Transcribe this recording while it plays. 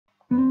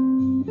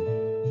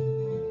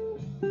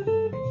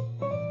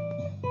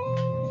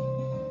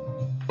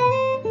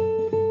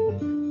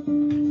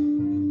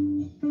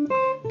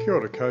Kia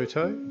ora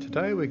koutou.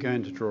 Today we're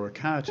going to draw a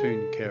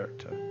cartoon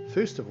character.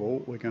 First of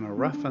all, we're going to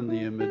roughen the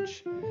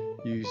image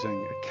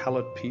using a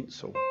coloured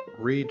pencil,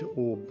 red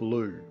or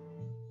blue.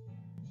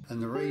 And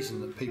the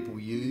reason that people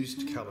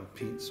used coloured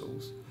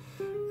pencils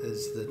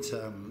is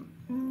that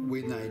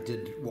when they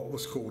did what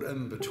was called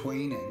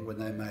in-betweening, when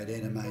they made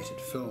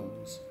animated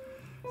films,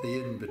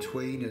 the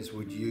in-betweeners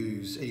would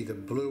use either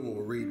blue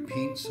or red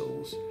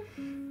pencils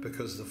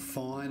because the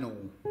final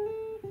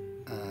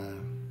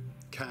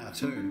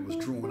cartoon was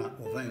drawn up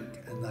with ink,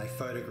 and they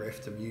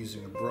photographed them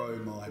using a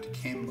bromide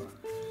camera,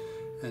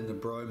 and the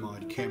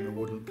bromide camera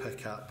wouldn't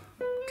pick up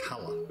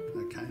colour.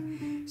 Okay,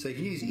 so you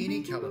can use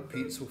any coloured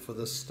pencil for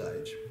this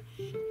stage,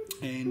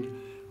 and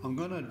I'm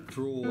going to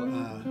draw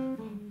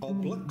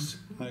Obelix,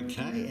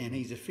 okay, and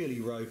he's a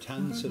fairly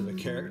rotund sort of a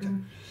character.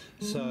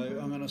 So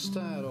I'm going to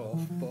start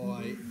off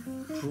by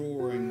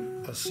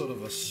drawing a sort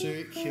of a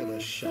circular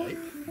shape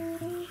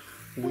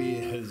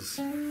where his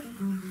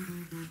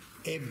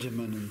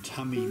abdomen and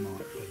tummy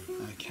might be,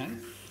 okay.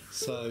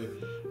 So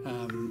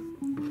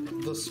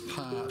this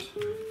part,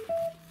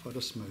 if I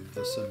just move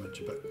this image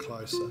a bit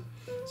closer,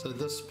 so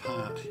this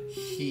part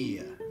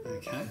here,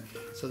 okay,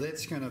 so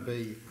that's going to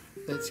be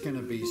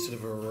sort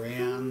of a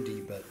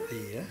roundy bit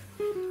there,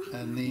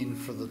 and then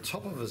for the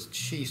top of his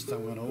chest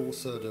I'm going to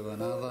also do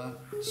another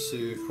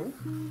circle,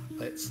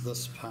 that's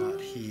this part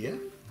here,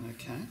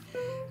 okay,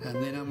 and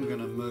then I'm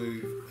going to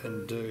move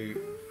and do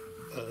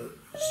a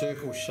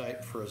circle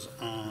shape for his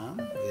arm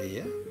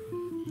there,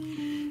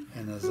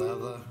 and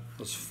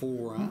his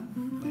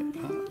forearm,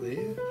 that part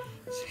there.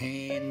 His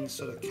hand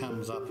sort of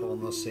comes up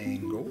on this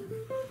angle,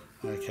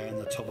 okay, and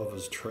the top of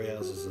his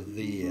trousers are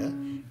there,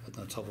 and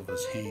the top of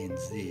his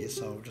hands there,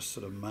 so I'll just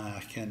sort of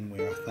mark in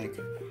where I think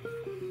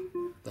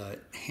the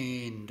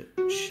hand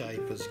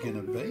shape is going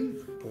to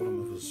be,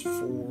 bottom of his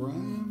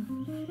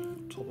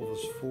forearm, top of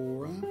his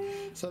forearm.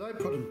 So don't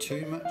put in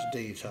too much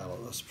detail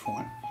at this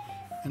point.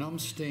 And I'm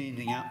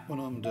standing up when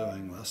I'm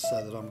doing this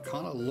so that I'm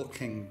kind of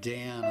looking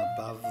down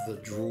above the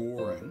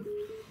drawing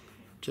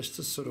just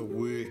to sort of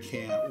work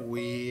out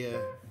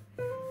where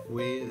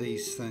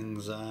these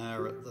things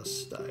are at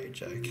this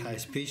stage, okay,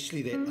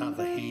 especially that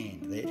other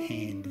hand, that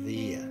hand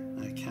there,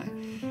 okay.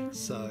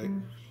 So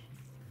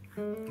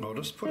I'll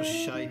just put a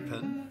shape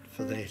in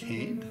for that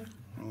hand,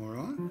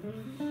 alright,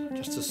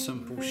 just a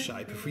simple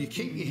shape. If you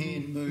keep your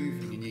hand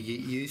moving and you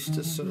get used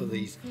to sort of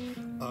these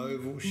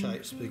oval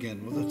shapes,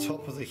 begin with the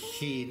top of the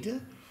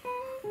head,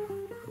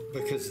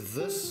 because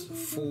this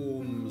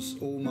forms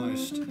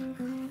almost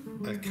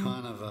a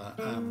kind of a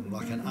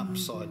like an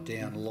upside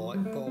down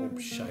light bulb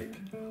shape,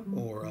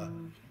 or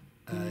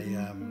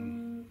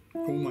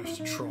almost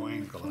a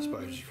triangle, I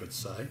suppose you could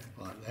say,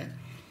 like that.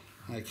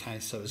 Okay,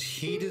 so his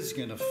head is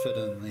going to fit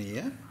in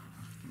there,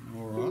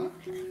 alright,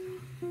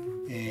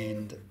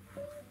 and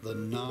the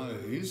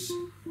nose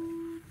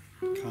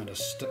kind of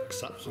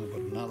sticks up, so I've got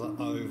another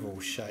oval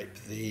shape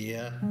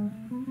there.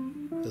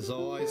 His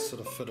eyes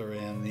sort of fit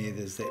around there,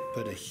 there's that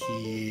bit of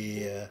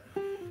hair,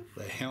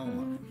 the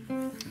helmet.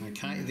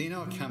 Okay, then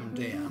I'll come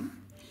down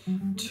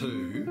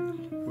to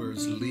where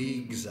his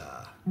legs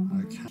are.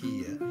 Okay,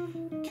 here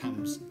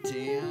comes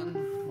down,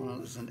 well,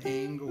 there's an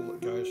angle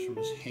that goes from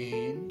his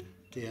hand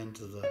down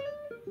to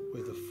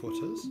where the foot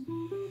is,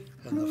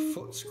 and the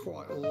foot's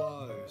quite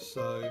low,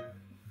 so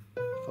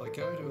if I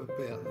go to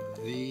about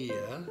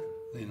there,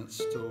 then it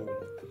still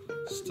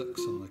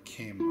sticks on the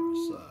camera.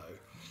 So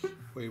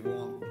we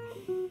want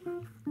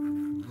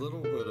a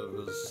little bit of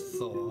his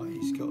thigh.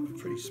 He's got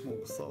pretty small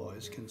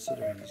thighs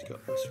considering he's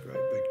got this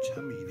great big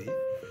tummy there.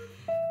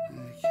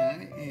 Okay,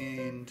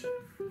 and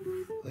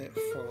that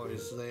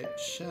follows that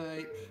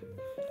shape.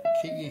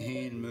 Keep your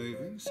hand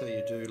moving so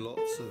you do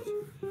lots of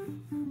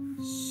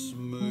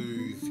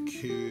smooth,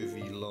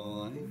 curvy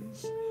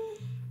lines.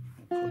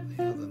 I'll put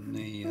the other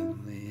knee in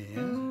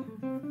there.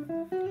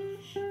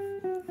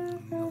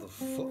 And the other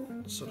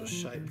foot sort of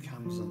shape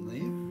comes in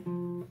there.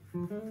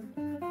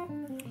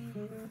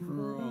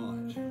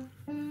 Right.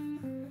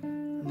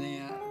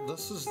 Now,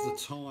 this is the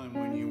time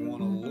when you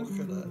want to look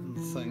at it and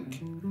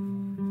think,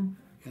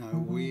 you know,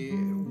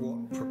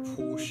 what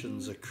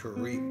proportions are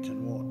correct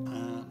and what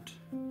aren't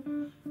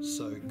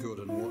so good,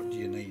 and what do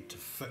you need to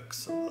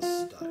fix at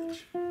this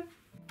stage.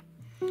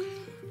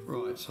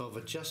 Right, so I've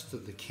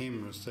adjusted the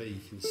camera so you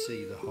can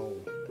see the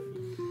whole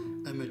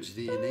image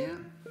there now.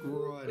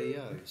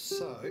 Rightio,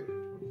 so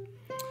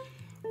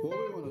what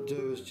we want to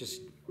do is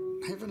just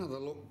have another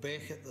look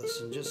back at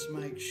this and just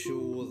make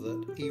sure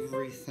that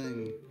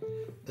everything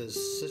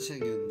is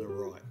sitting in the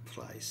right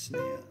place.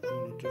 Now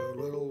I'm going to do a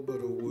little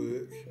bit of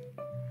work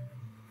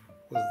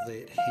with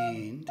that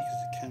hand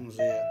because it comes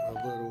out a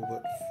little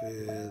bit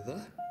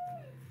further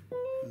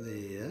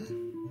there,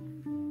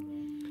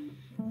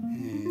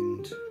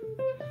 and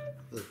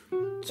the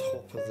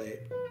top of that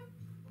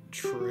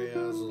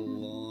trouser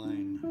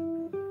line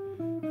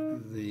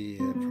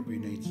there probably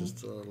needs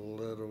just a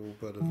little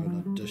bit of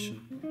an addition.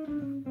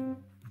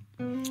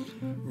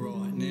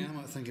 Right, now I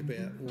might think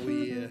about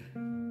where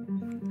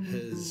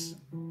his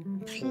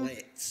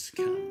plaits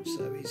come.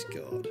 So he's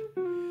got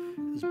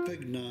his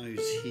big nose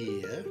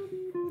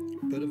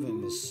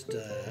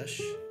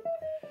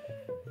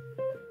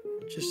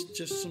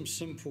just some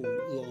simple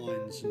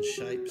lines and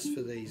shapes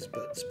for these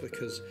bits,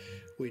 because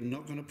we're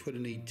not going to put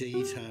any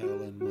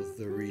detail in with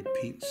the red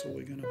pencil.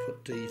 We're going to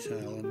put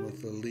detail in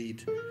with the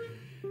lead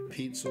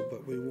pencil,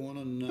 but we want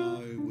to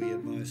know where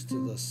most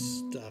of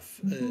this stuff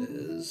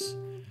is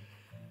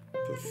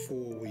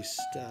before we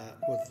start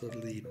with the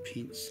lead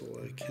pencil,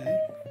 okay?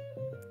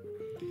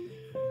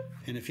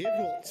 And if you have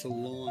lots of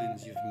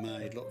lines you've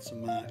made, lots of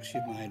marks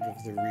you've made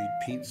with the red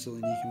pencil,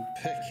 then you can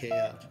pick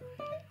out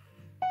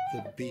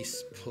the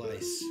best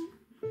place,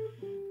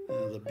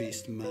 the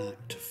best mark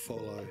to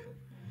follow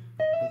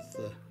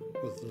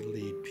with the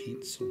lead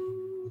pencil.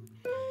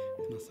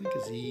 And I think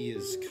his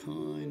ear's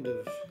kind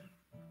of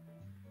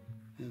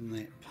in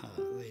that part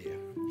there.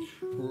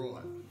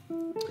 Right,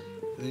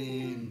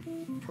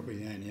 then probably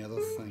the only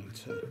other thing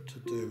to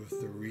do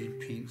with the red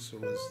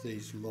pencil is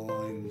these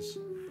lines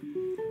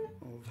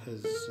of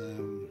his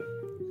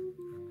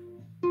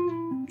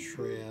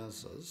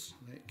trousers.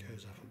 That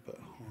goes up a bit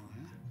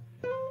higher.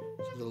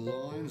 So the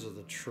lines of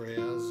the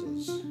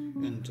trousers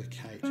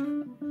indicate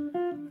a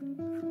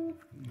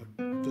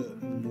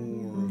bit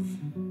more of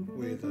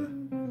where the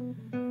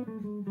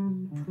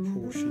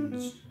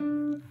proportions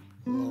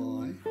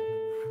lie.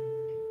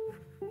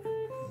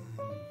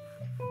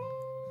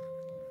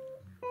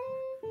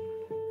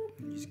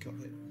 He's got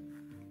that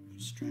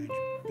strange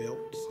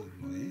belt thing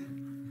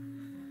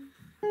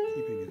there,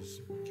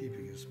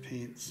 keeping his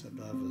pants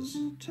above his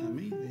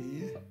tummy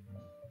there.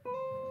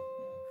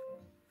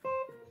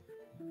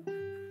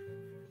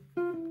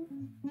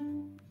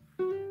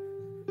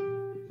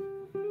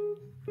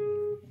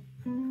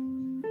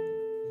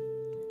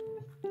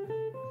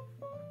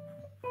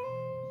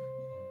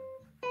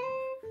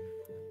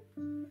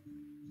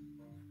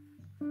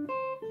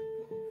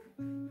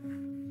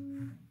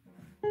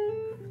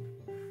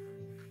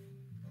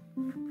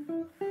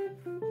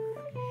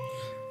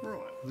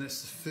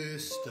 That's the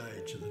first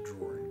stage of the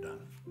drawing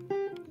done.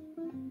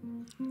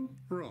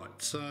 Right,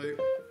 so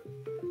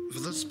for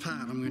this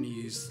part I'm going to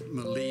use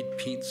my lead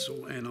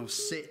pencil, and I've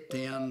sat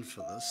down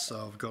for this,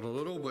 so I've got a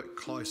little bit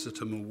closer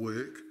to my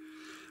work,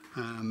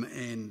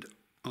 and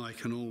I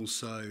can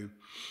also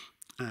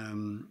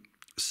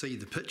see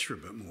the picture a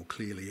bit more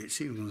clearly.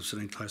 Actually, I'm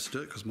sitting closer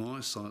to it because my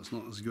eyesight's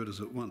not as good as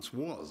it once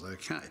was.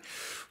 Okay,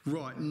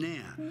 right,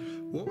 now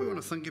what we want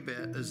to think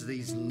about is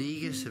these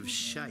negative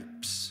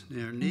shapes.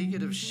 Now, a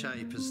negative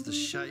shape is the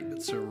shape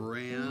that's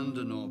around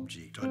an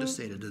object. I just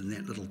added in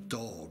that little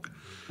dog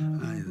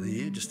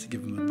there just to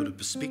give them a bit of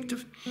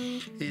perspective.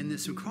 And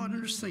there's some quite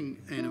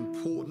interesting and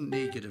important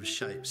negative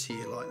shapes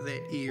here, like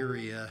that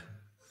area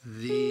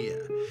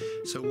there.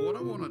 So what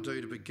I want to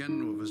do to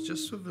begin with is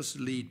just with this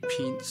lead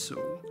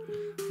pencil,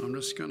 I'm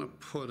just going to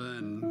put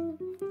in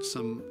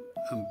some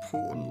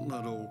important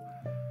little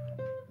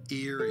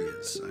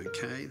areas,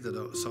 okay,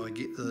 so I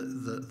get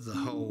the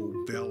whole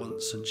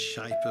balance and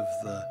shape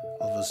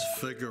of his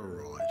figure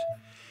right.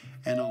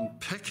 And I'm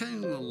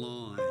picking the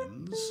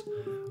lines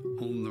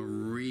on the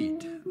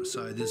red.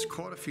 So there's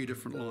quite a few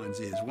different lines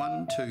there. There's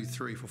 1, 2,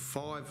 3, 4,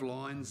 5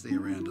 lines there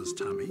around his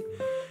tummy.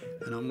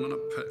 And I'm going to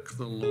pick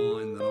the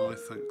line that I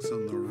think's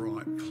in the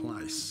right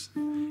place.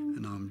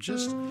 And I'm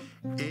just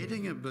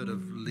adding a bit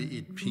of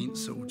lead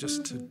pencil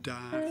just to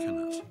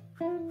darken it.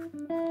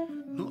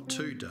 Not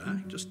too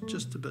dark,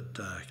 just a bit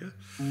darker.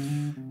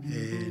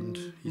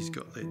 And he's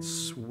got that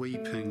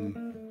sweeping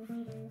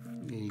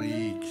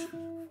leg,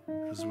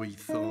 his wee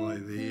thigh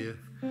there,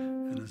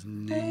 and his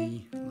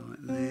knee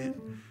like that.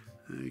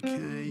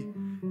 Okay,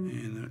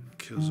 and it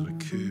sort of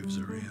curves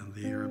around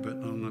there a bit.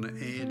 I'm going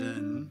to add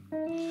in,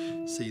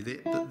 see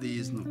that bit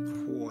there's not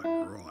quite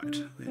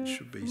right. That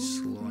should be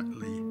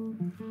slightly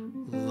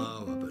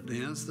lower, but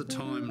now's the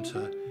time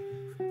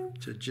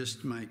to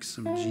just make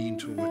some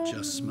gentle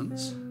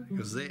adjustments,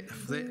 because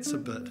if that's a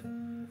bit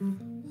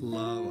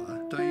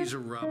lower, don't use a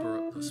rubber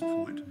at this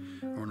point,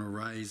 or an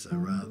eraser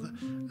rather.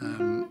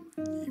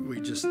 We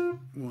just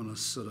want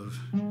to sort of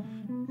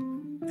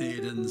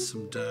add in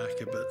some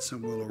darker bits,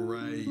 and we'll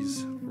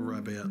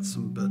rub out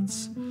some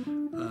bits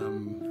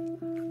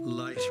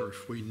later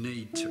if we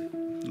need to.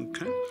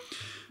 Okay,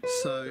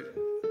 so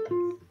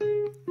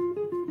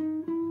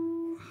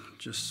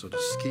just sort of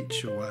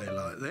sketch away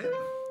like that.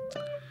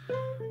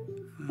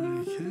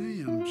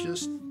 Okay, I'm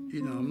just,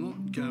 I'm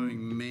not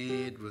going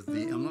mad with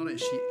I'm not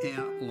actually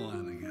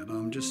outlining it,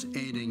 I'm just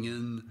adding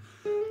in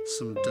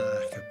some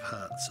darker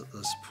parts at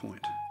this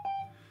point.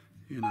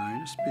 You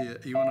want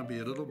to be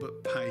a little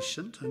bit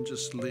patient and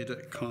just let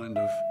it kind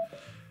of,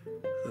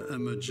 the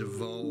image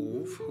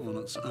evolve on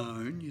its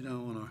own. You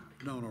don't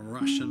want to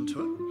rush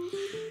into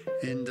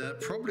it. And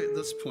probably at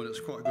this point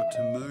it's quite good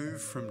to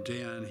move from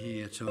down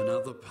here to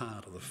another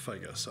part of the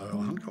figure. So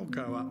I think I'll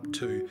go up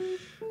to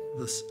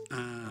this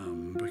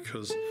arm,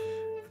 because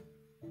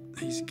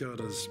he's got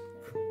his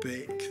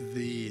back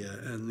there,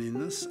 and then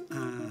this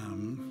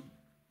arm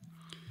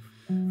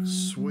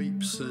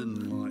sweeps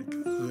in like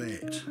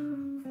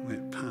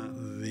that part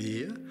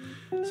there.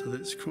 So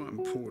that's quite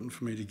important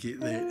for me to get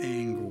that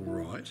angle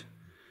right.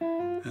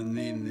 And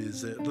then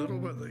there's that little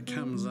bit that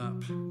comes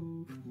up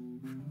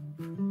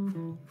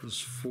his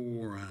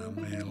forearm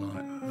there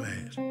like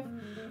that.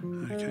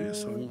 Okay,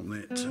 so I want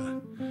that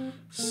to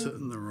sit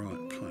in the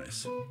right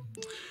place.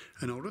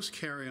 And I'll just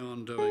carry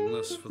on doing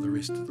this for the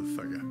rest of the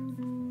figure.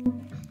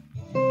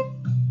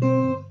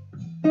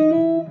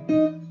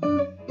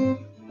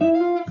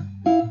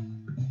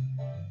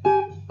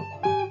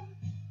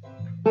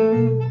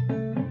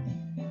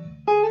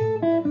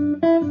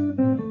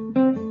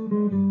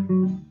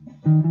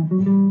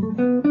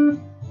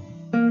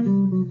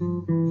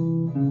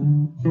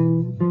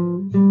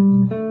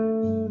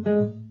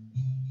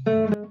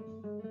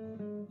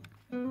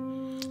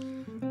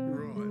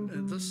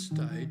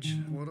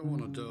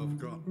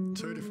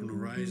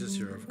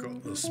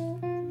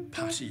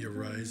 Putty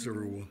eraser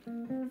or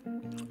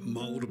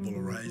mouldable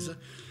eraser,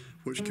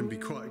 which can be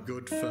quite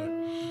good for,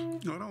 I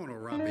don't want to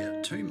rub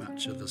out too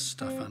much of this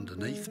stuff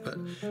underneath, but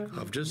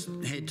I've just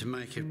had to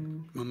I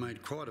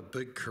made quite a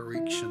big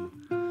correction.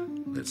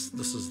 This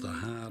is the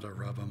harder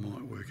rubber,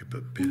 might work a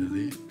bit better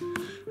there,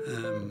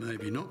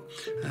 maybe not.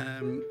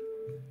 I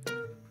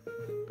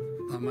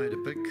made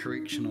a big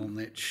correction on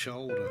that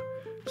shoulder,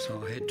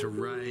 so I had to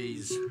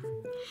raise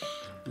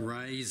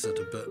it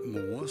a bit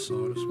more,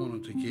 so I just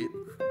wanted to get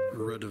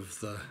rid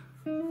of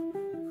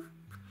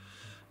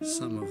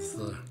some of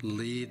the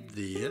lead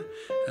there,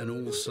 and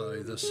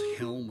also this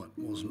helmet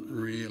wasn't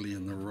really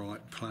in the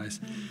right place,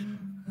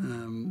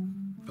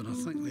 but I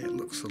think that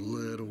looks a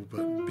little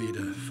bit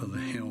better for the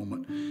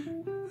helmet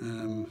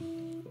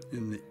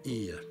in the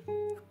ear.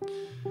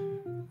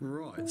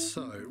 Right,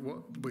 so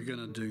what we're going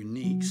to do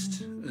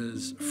next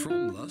is,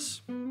 from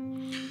this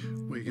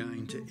we're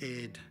going to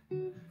add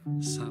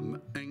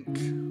some ink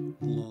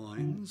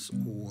lines,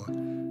 or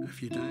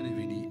if you don't have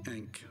any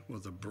ink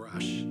with a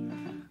brush,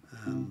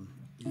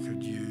 you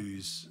could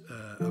use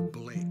a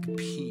black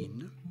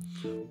pen,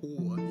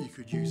 or you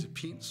could use a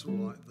pencil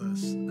like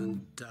this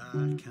and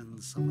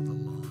darken some of the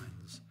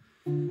lines.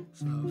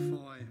 So if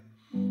I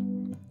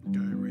go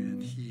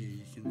around here,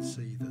 you can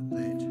see that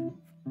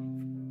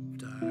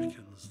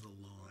darkens the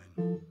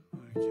line.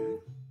 Okay,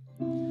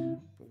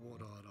 but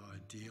what I'd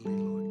ideally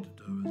like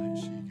to do is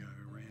actually go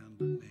around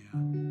it now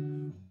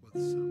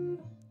with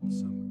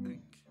some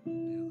ink,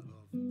 now that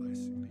I've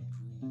basically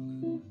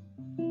drawn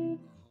in the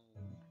whole.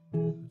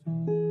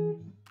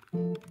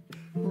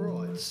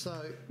 Right, so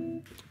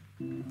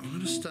I'm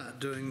going to start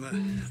doing the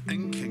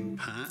inking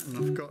part, and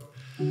I've got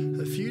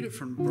a few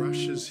different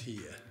brushes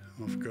here.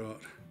 I've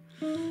got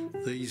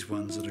these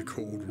ones that are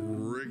called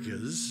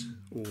riggers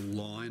or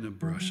liner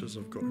brushes.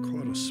 I've got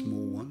quite a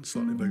small one,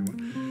 slightly big one,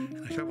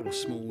 and a couple of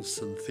small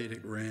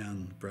synthetic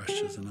round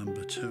brushes, a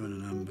number 2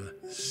 and a number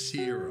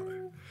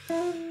 0.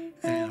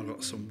 And I've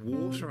got some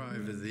water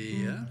over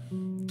there,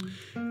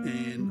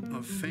 and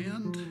I've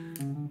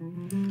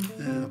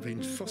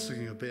been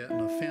fossicking about,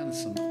 and I found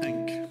some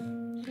ink,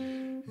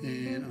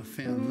 and I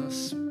found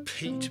this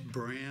peat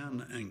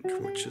brown ink,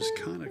 which is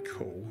kind of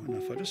cool. And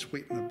if I just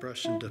wet my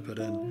brush and dip it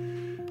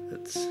in,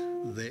 it's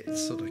that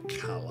sort of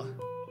colour,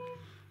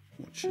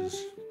 which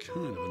is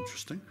kind of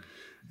interesting.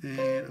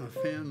 And I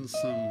found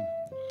some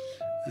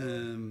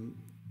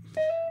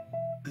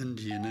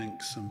Indian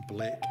ink, some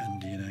black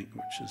Indian ink,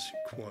 which is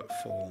quite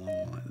full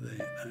on like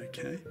that.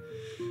 Okay,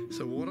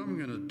 so what I'm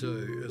going to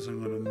do is I'm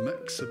going to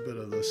mix a bit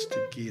of this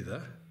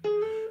together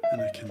in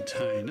a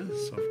container.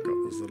 So I've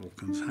got this little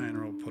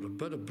container. I'll put a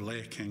bit of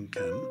black ink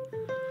in,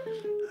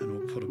 and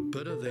I'll put a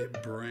bit of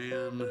that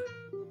brown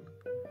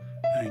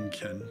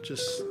ink in.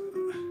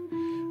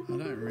 I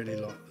don't really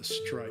like the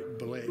straight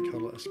black.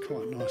 It's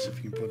quite nice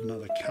if you can put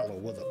another colour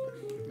with it.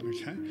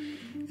 Okay,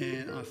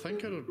 and I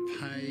think it'll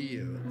pay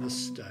you at this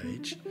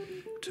stage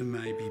to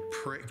maybe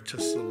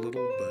practice a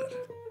little bit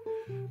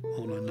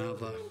on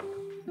another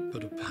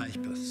bit of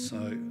paper. So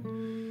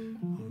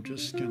I'm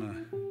just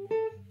gonna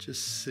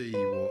see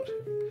what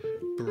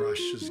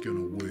brush is going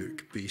to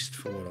work best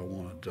for what I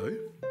want to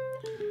do.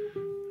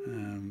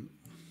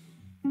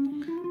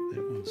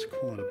 That one's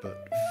quite a bit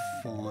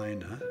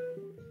finer.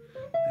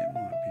 That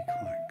might be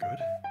quite good.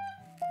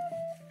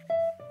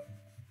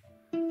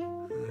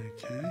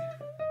 Okay.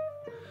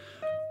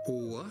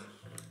 Or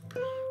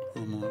I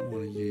might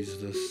want to use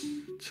this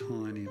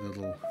tiny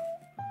little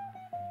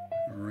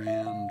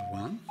round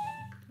one.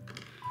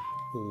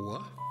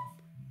 Or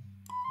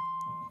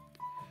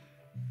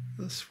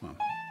this one.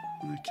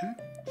 Okay,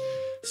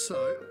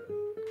 so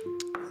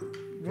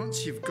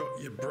once you've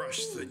got your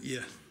brush that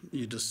you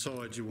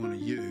decide you want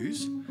to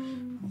use,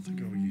 I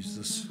think I'll use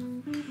this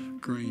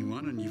green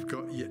one, and you've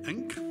got your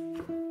ink,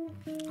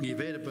 you've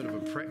had a bit of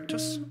a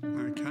practice.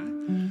 Okay,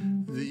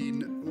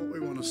 then what we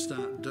want to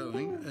start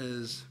doing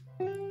is,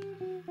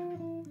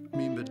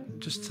 remember,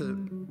 just to,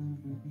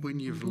 when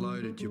you've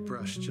loaded your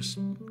brush, just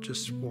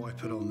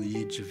wipe it on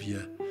the edge of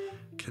your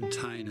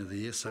container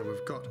there. So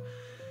we've got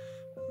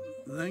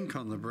the ink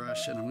on the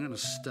brush, and I'm going to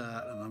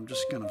start, and I'm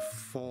just going to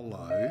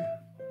follow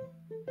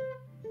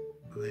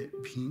that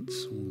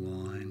pencil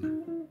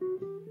line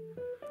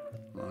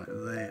like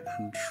that,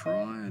 and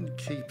try and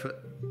keep it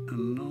a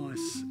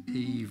nice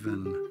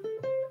even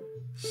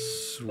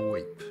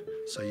sweep.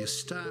 So you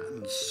start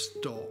and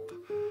stop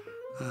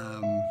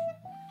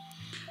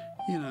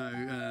you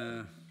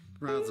know,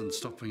 rather than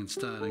stopping and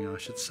starting, I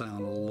should say,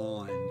 on a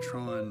line,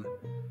 try and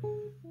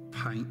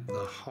paint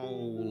the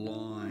whole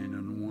line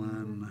in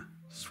one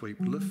sweep.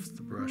 Lift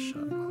the brush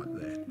up like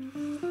that.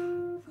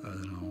 So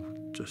then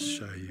I'll just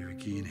show you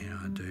again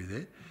how I do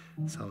that.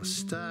 So I'll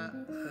start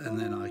and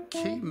then I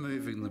keep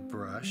moving the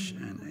brush,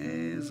 and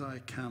as I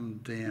come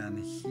down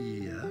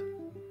here,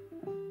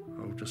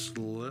 I'll just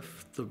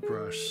lift the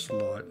brush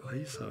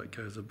slightly so it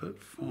goes a bit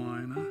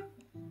finer.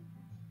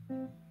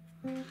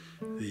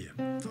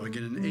 There. So I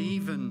get an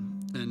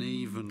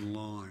even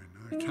line,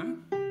 okay?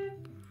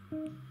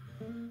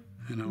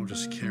 And I'll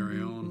just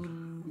carry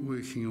on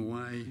working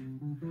away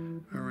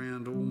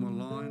around all my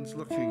lines,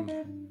 looking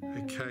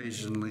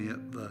occasionally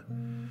at the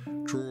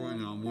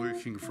drawing I'm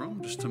working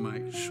from, just to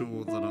make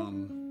sure that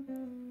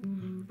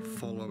I'm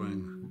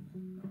following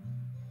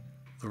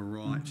the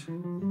right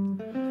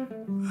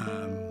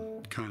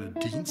kind of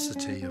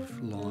density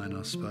of line,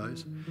 I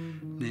suppose.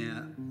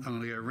 Now I'm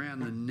going to go around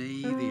the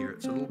knee there.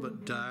 It's a little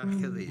bit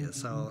darker there,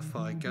 so if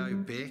I go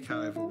back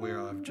over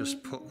where I've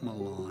just put my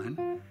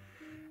line,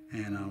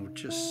 and I'll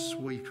just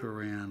sweep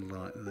around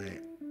like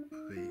that.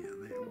 There,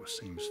 that all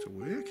seems to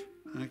work.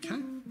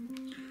 Okay.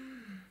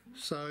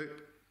 So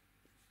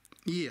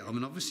yeah, I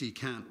mean, obviously you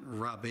can't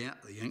rub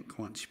out the ink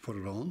once you put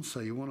it on, so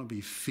you want to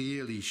be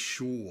fairly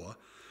sure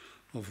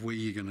of where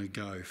you're going to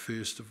go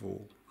first of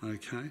all,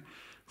 okay?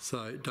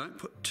 So don't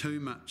put too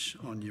much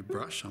on your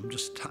brush. I'm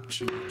just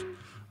touching it.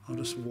 I'll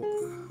just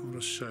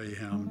show you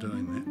how I'm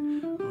doing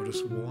that. I'll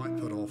just wipe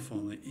it off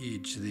on the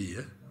edge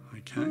there,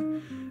 okay?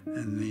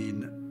 And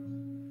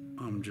then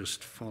I'm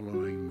just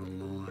following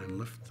the line.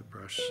 Lift the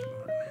brush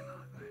slightly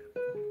like that.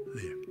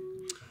 There.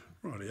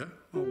 Rightio,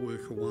 I'll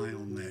work away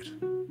on that.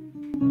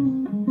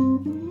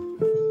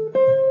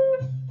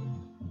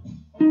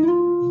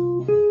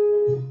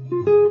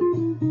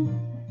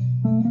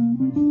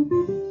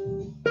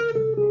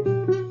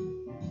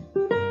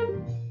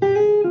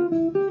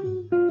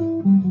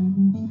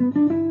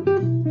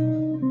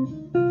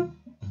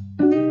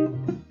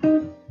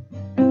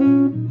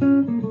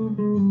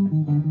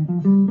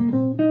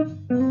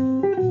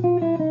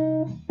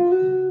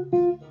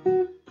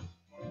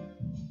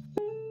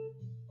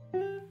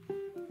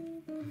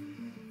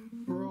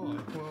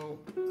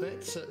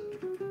 That's it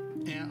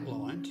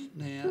outlined.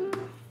 Now,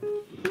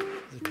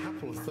 there's a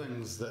couple of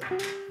things that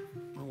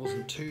I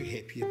wasn't too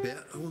happy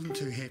about. I wasn't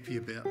too happy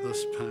about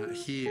this part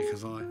here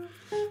because I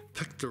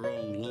picked the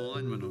wrong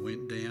line when I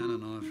went down,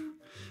 and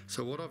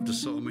so what I've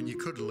decided, I mean, you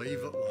could leave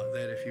it like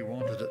that if you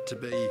wanted it to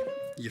be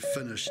your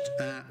finished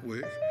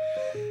artwork,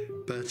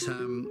 but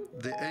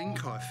the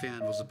ink I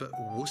found was a bit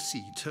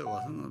wussy too.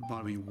 I think it might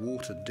have been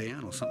watered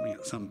down or something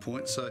at some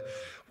point. So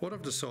what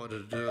I've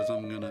decided to do is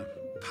I'm going to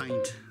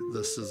paint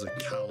this as a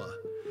colour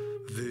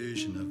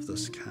version of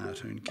this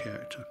cartoon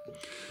character.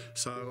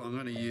 So I'm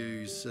going to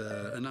use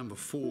a number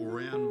 4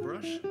 round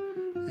brush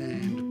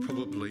and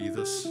probably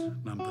this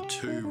number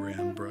 2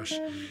 round brush,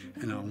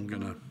 and I'm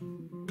going to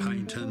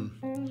paint in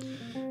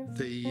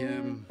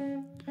the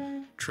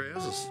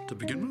trousers to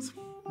begin with.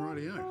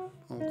 Rightio,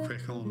 I'll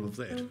crack on with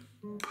that.